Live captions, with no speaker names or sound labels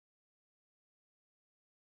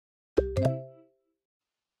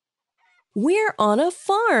We're on a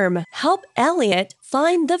farm. Help Elliot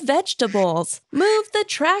find the vegetables. Move the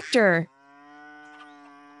tractor.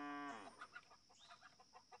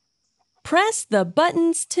 Press the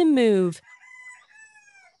buttons to move.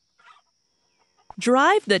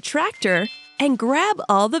 Drive the tractor and grab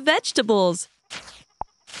all the vegetables.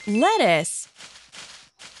 Lettuce.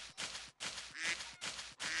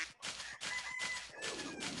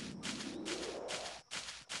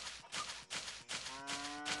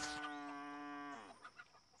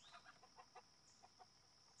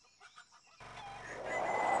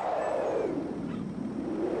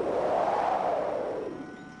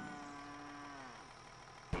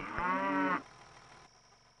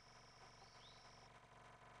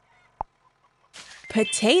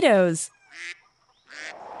 Potatoes.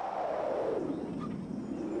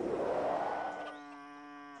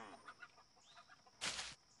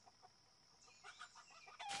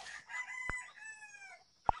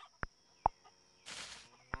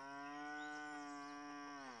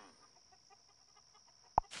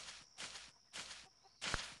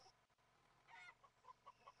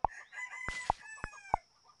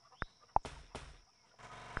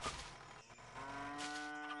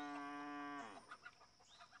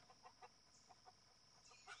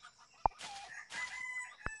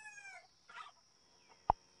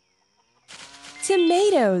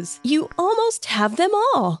 Tomatoes. You almost have them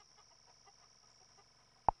all.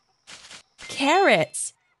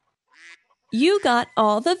 Carrots. You got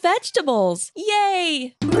all the vegetables.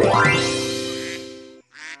 Yay!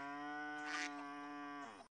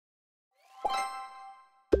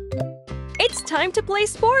 It's time to play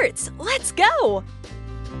sports. Let's go!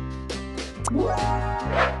 You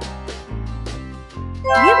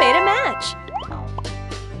made a match.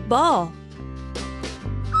 Ball.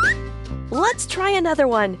 Let's try another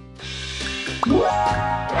one. You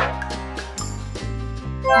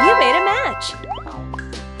made a match.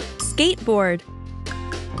 Skateboard.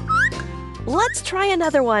 Let's try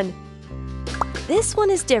another one. This one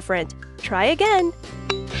is different. Try again.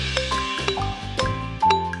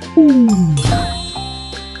 You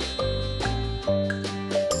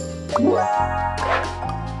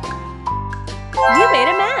made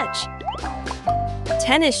a match.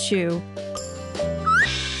 Tennis shoe.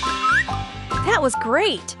 That was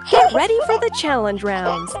great! Get ready for the challenge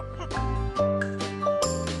rounds.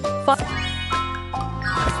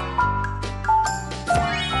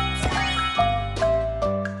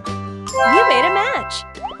 You made a match.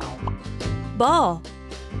 Ball.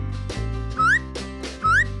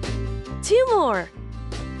 2 more.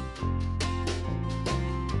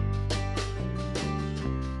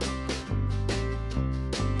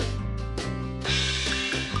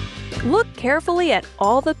 Look carefully at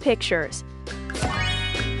all the pictures.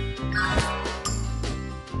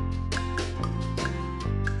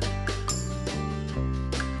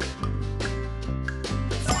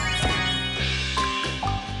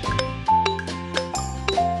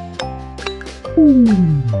 You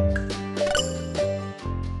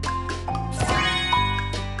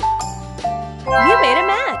made a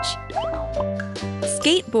match.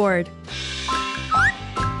 Skateboard.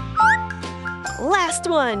 Last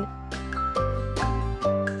one.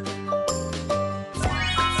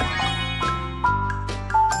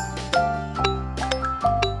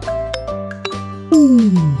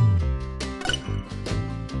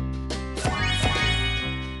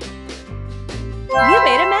 You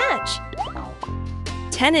made a match.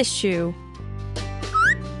 Tennis shoe.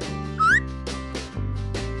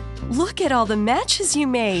 Look at all the matches you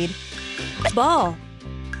made. Ball.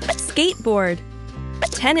 Skateboard.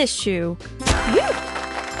 Tennis shoe. Whew!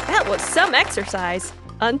 That was some exercise.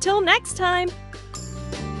 Until next time.